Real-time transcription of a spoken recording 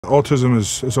Autism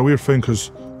is a weird thing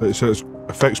because it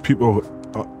affects people.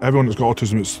 Everyone that's got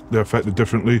autism, they're affected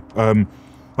differently.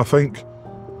 I think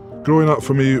growing up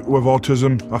for me with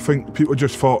autism, I think people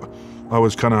just thought I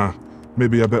was kind of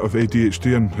maybe a bit of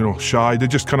ADHD and shy. They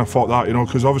just kind of thought that,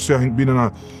 because obviously I think being in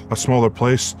a smaller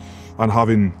place and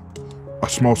having a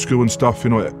small school and stuff,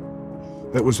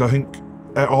 it was, I think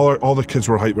all the kids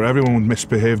were hyper, everyone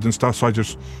misbehaved and stuff, so I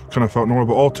just kind of felt normal.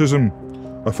 But autism,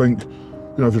 I think,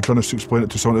 if you're trying to explain it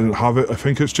to someone that didn't have it, I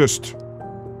think it's just,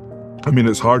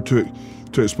 it's hard to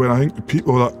explain. I think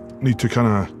people that need to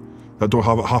that don't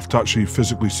have it have to actually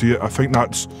physically see it. I think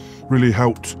that's really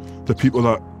helped the people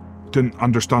that didn't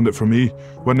understand it for me.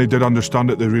 When they did understand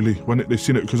it, when they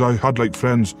seen it, because I had like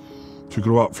friends to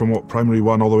grow up from primary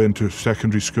 1 all the way into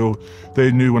secondary school.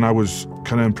 They knew when I was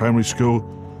in primary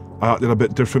school, I acted a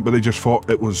bit different, but they just thought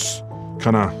it was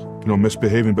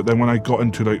misbehaving. But then when I got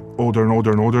into older and older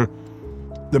and older,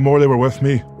 the more they were with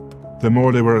me, the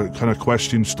more they were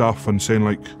questioning stuff and saying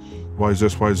why is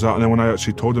this, why is that? And then when I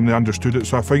actually told them, they understood it.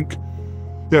 So I think,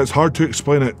 yeah, it's hard to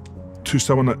explain it to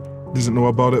someone that doesn't know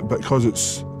about it, because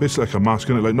it's basically like a mask,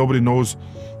 isn't it? Nobody knows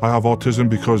I have autism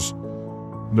because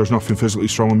there's nothing physically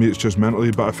wrong with me, it's just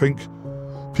mentally. But I think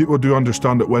people do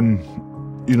understand it when,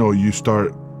 you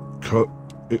start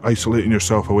isolating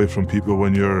yourself away from people,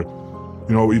 when you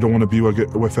don't want to be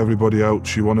with everybody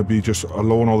else, you want to be just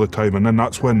alone all the time. And then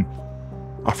that's when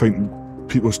I think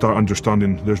people start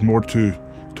understanding there's more to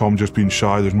Tom just being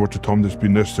shy, there's more to Tom just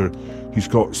being this, or he's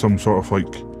got some sort of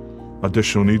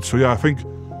additional needs. So yeah, I think,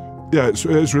 yeah, it's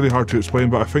really hard to explain,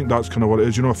 but I think that's kind of what it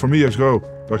is. For me as well,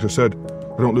 like I said,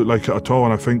 I don't look like it at all,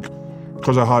 and I think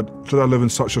because I live in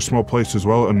such a small place as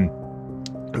well, and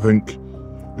I think,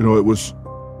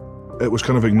 it was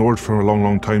kind of ignored for a long,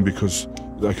 long time because,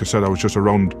 like I said, I was just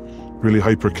around really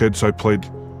hyper kids. I played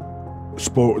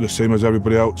sport the same as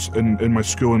everybody else. In my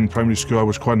school, in primary school, I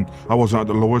wasn't at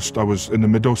the lowest, I was in the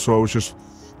middle, so I was just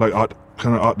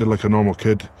acted like a normal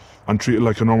kid and treated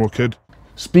like a normal kid.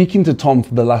 Speaking to Tom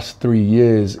for the last 3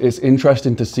 years, it's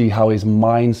interesting to see how his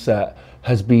mindset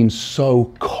has been so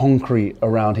concrete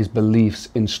around his beliefs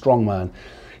in strongman.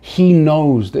 He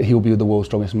knows that he'll be the world's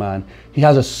strongest man. He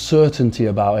has a certainty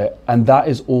about it, and that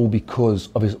is all because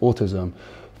of his autism.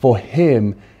 For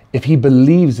him, if he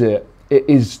believes it, it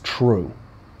is true.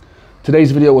 Today's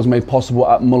video was made possible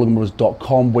at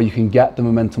Mulliganbrothers.com, where you can get the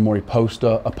Memento Mori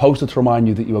poster, a poster to remind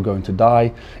you that you are going to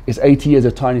die. It's 80 years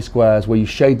of tiny squares where you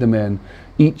shade them in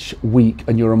each week,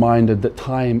 and you're reminded that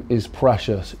time is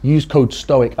precious. Use code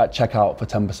STOIC at checkout for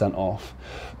 10% off.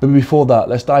 But before that,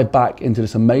 let's dive back into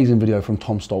this amazing video from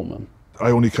Tom Stoltman. I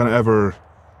only ever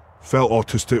felt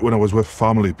autistic when I was with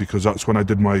family, because that's when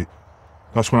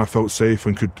I felt safe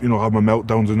and could, have my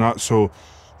meltdowns and that. So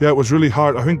yeah, it was really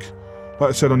hard. I think, like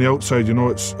I said, on the outside, it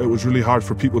was really hard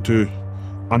for people to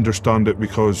understand it,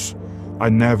 because I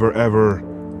never ever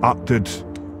acted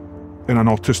in an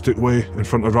autistic way in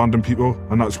front of random people,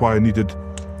 and that's why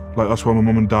that's why my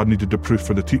mum and dad needed the proof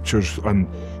for the teachers and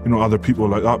other people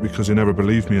like that, because they never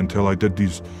believed me until I did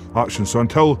these actions. So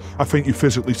until I think you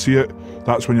physically see it,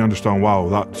 that's when you understand, wow,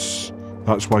 that's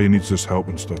why he needs this help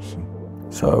and stuff.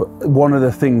 So one of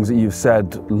the things that you've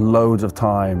said loads of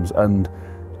times, and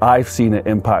I've seen it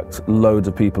impact loads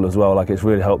of people as well, it's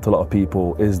really helped a lot of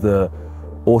people, is the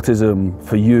autism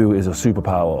for you is a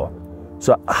superpower.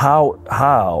 So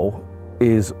how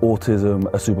is autism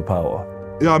a superpower?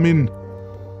 Yeah,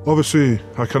 obviously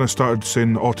I started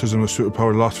saying autism is a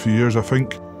superpower the last few years. I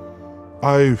think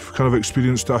I've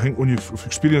experienced it. I think when you've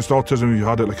experienced autism, you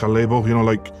had it like a label,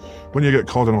 when you get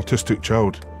called an autistic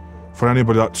child, for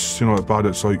anybody that's, bad,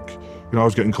 it's I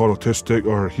was getting called autistic,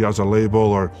 or he has a label,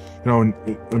 or,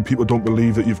 and people don't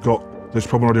believe that you've got this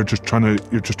problem, or you're just trying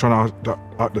to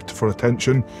act for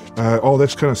attention. All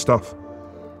this kind of stuff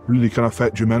really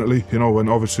affect you mentally, when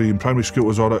obviously in primary school it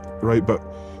was all right, but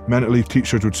mentally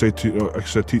teachers would say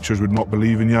teachers would not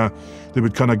believe in you. They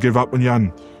would give up on you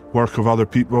and work with other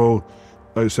people.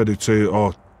 Like I said, they'd say,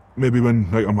 oh, maybe when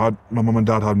my mum and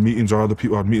dad had meetings, or other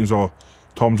people had meetings, oh,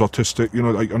 Tom's autistic,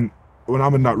 and when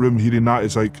I'm in that room hearing that,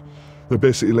 it's they're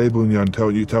basically labeling you and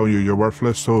telling you you're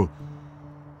worthless. So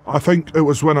I think it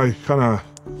was when I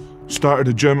started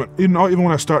the gym, not even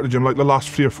when I started the gym, the last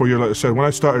 3 or 4 years, like I said, when I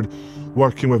started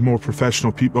working with more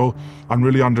professional people and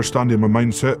really understanding my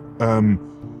mindset,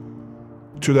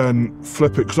 to then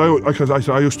flip it, because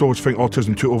I used to always think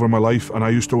autism took over my life, and I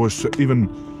used to always, even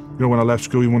when I left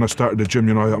school, even when I started the gym,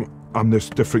 I'm this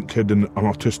different kid and I'm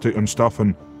autistic and stuff.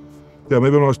 And yeah,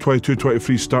 maybe when I was 22,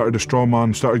 23, started a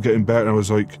strongman, started getting better, and I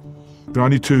was like,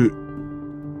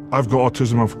 I've got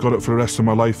autism, I've got it for the rest of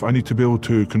my life, I need to be able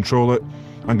to control it,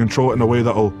 and control it in a way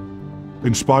that'll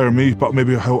inspire me, but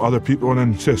maybe help other people. And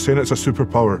then saying it's a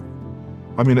superpower.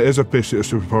 I mean, it is basically a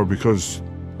superpower because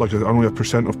like only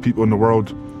 1% of people in the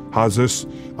world has this,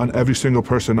 and every single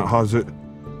person that has it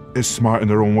is smart in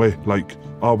their own way. Like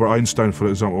Albert Einstein, for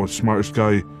example, was the smartest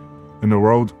guy in the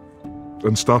world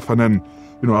and stuff. And then,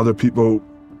 you know, other people,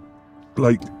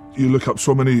 like you look up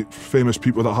so many famous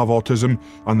people that have autism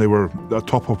and they were at the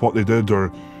top of what they did,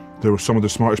 or they were some of the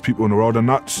smartest people in the world, and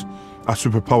that's a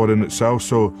superpower in itself.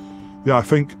 So yeah, I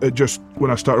think it just, when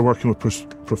I started working with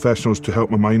professionals to help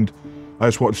my mind, I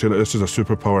just wanted to say that this is a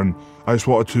superpower, and I just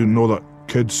wanted to know that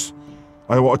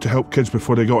I wanted to help kids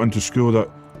before they got into school, that,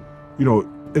 you know,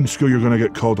 in school you're going to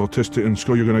get called autistic, in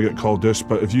school you're going to get called this,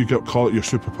 but if you call it your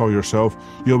superpower yourself,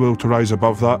 you'll be able to rise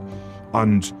above that,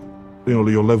 and you know,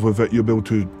 you'll live with it. You'll be able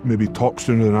to maybe talk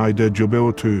sooner than I did. You'll be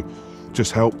able to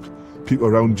just help people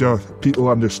around you. People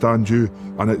understand you,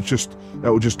 and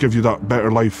it'll just give you that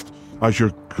better life as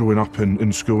you're growing up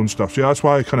in school and stuff. So yeah, that's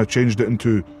why I kind of changed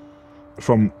it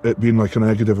from it being like a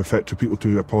negative effect to people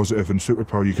to a positive and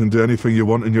superpower. You can do anything you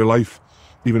want in your life,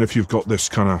 even if you've got this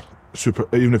kind of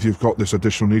even if you've got this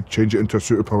additional need, change it into a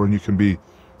superpower and you can be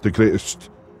the greatest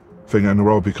thing in the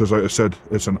world, because like I said,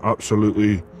 it's an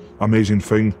absolutely amazing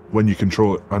thing when you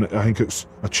control it. And I think it's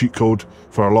a cheat code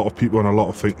for a lot of people, and a lot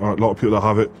of people that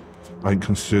have it, I think,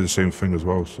 can say the same thing as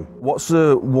well. So what's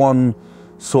the one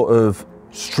sort of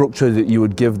structure that you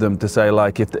would give them to say,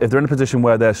 like, if they're in a position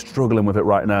where they're struggling with it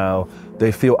right now, they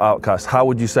feel outcast, how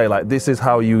would you say, like, this is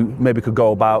how you maybe could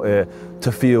go about it to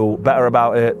feel better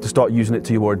about it, to start using it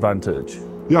to your advantage?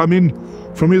 Yeah, I mean,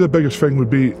 for me the biggest thing would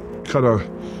be kind of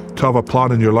to have a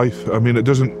plan in your life. I mean,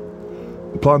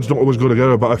 plans don't always go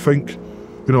together, but I think,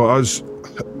 you know, as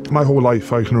my whole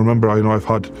life I can remember, you know, I've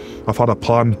had a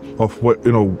plan of what,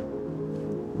 you know,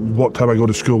 what time I go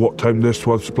to school, what time this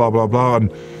was, blah blah blah,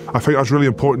 and I think that's really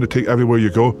important to take everywhere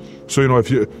you go. So, you know,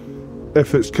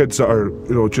 if it's kids that are,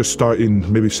 you know, just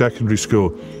starting maybe secondary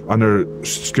school and they're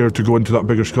scared to go into that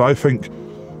bigger school, I think,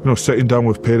 you know, sitting down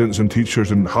with parents and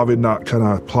teachers and having that kind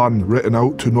of plan written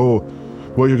out to know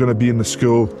where you're going to be in the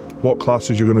school, what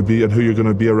classes you're going to be and who you're going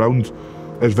to be around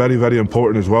is very, very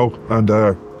important as well. And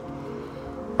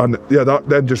yeah, that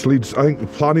then just leads, I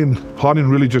think planning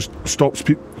really just stops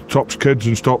kids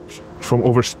and stops from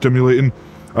overstimulating,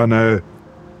 and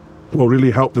will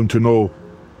really help them to know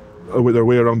their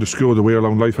way around the school, the way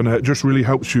around life, and it just really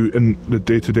helps you in the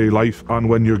day-to-day life and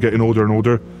when you're getting older and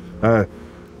older.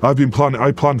 I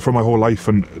planned for my whole life,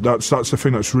 and that's the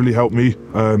thing that's really helped me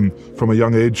from a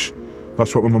young age.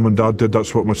 That's what my mum and dad did,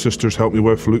 that's what my sisters helped me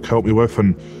with, Luke helped me with,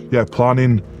 and yeah,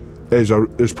 planning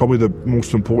is probably the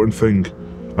most important thing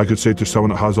I could say to someone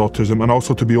that has autism, and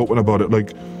also to be open about it.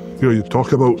 Like, you know, you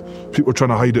talk about people trying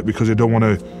to hide it because they don't want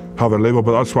to have a label,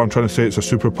 but that's what I'm trying to say. It's a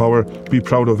superpower. Be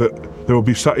proud of it. There will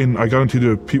be I guarantee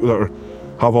the people that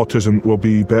have autism will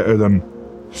be better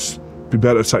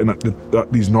at something that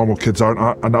these normal kids aren't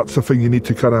at, and that's the thing you need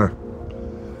to kind of,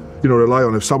 you know, rely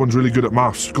on. If someone's really good at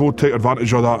maths, go take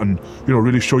advantage of that and, you know,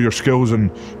 really show your skills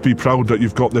and be proud that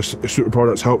you've got this superpower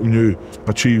that's helping you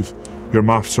achieve your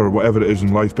maths or whatever it is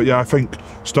in life. But yeah, I think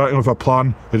starting with a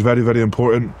plan is very, very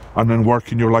important, and then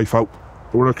working your life around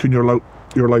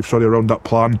that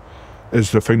plan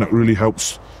is the thing that really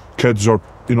helps kids or,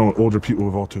 you know, older people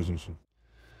with autism. So.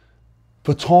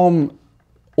 For Tom,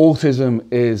 autism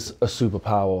is a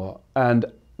superpower, and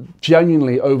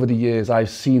genuinely over the years I've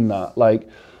seen that. Like,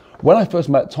 when I first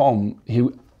met Tom, he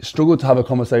struggled to have a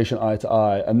conversation eye to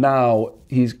eye, and now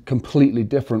he's completely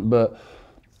different. But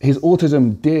his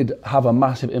autism did have a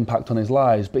massive impact on his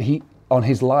life, but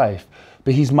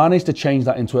he's managed to change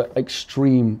that into an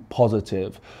extreme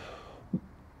positive.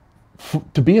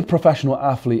 To be a professional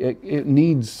athlete, it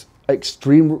needs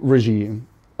extreme regime.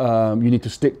 You need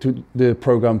to stick to the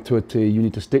program to a T. You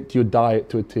need to stick to your diet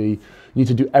to a T. You need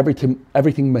to do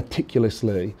everything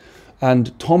meticulously.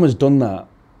 And Tom has done that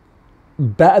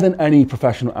better than any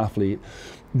professional athlete.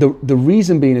 The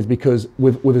reason being is because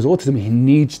with his autism, he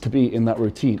needs to be in that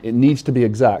routine. It needs to be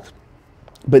exact.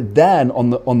 But then on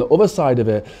the other side of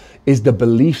it is the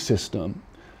belief system.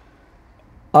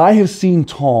 I have seen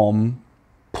Tom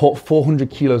put 400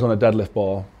 kilos on a deadlift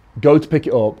bar, go to pick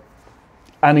it up,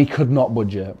 and he could not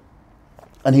budge it.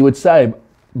 And he would say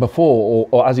before,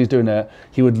 or as he's doing it,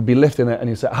 he would be lifting it and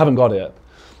he'd say, I haven't got it.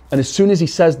 And as soon as he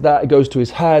says that, it goes to his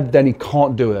head, then he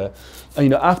can't do it. And, you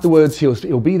know, afterwards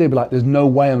he'll be there, be like, there's no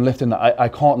way I'm lifting that. I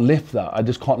can't lift that. I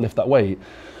just can't lift that weight.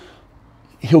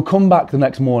 He'll come back the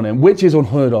next morning, which is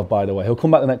unheard of, by the way. He'll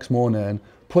come back the next morning,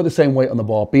 put the same weight on the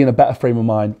bar, be in a better frame of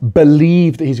mind,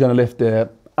 believe that he's going to lift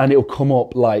it, and it'll come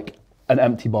up like an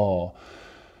empty bar.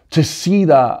 to see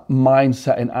that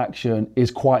mindset in action is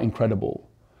quite incredible.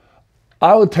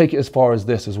 I would take it as far as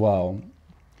this as well.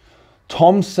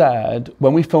 Tom said,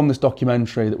 when we filmed this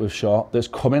documentary that we've shot, that's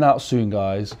coming out soon,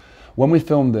 guys, when we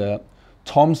filmed it,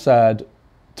 Tom said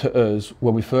to us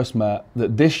when we first met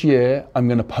that this year I'm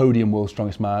going to podium World's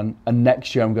Strongest Man and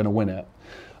next year I'm going to win it.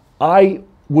 I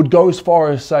would go as far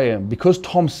as saying, because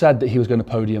Tom said that he was going to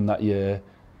podium that year,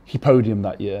 he podiumed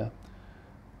that year.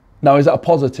 Now, is that a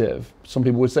positive? Some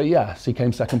people would say yes, he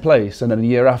came second place, and then a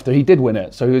year after he did win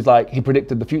it. So he was like, he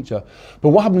predicted the future. But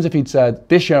what happens if he'd said,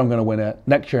 this year I'm going to win it,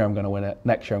 next year I'm going to win it,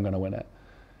 next year I'm going to win it?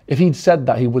 If he'd said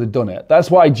that, he would have done it. That's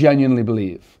what I genuinely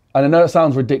believe. And I know it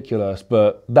sounds ridiculous,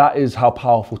 but that is how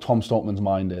powerful Tom Stoltman's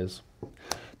mind is.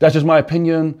 That's just my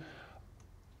opinion.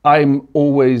 I'm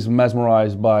always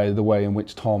mesmerized by the way in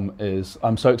which Tom is.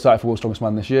 I'm so excited for World's Strongest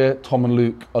Man this year. Tom and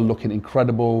Luke are looking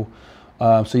incredible.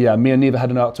 So yeah, me and Neve are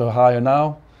heading out to Ohio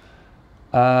now.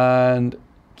 And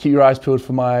keep your eyes peeled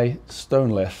for my stone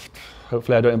lift.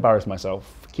 Hopefully I don't embarrass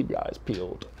myself. Keep your eyes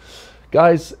peeled.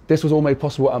 Guys, this was all made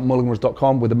possible at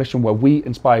Mulliganbrothers.com with a mission where we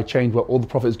inspire change, where all the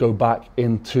profits go back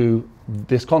into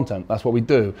this content. That's what we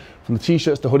do. From the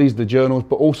t-shirts, the hoodies, the journals,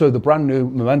 but also the brand new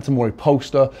Momentum Warrior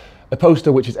poster. A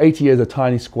poster which is 80 years of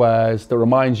tiny squares that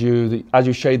reminds you that as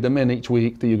you shade them in each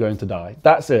week that you're going to die.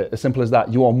 That's it, as simple as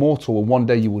that. You are mortal and one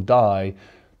day you will die.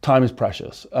 Time is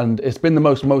precious. And it's been the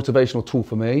most motivational tool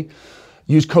for me.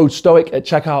 Use code STOIC at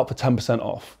checkout for 10%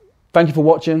 off. Thank you for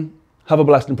watching. Have a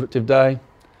blessed and productive day. And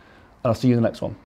I'll see you in the next one.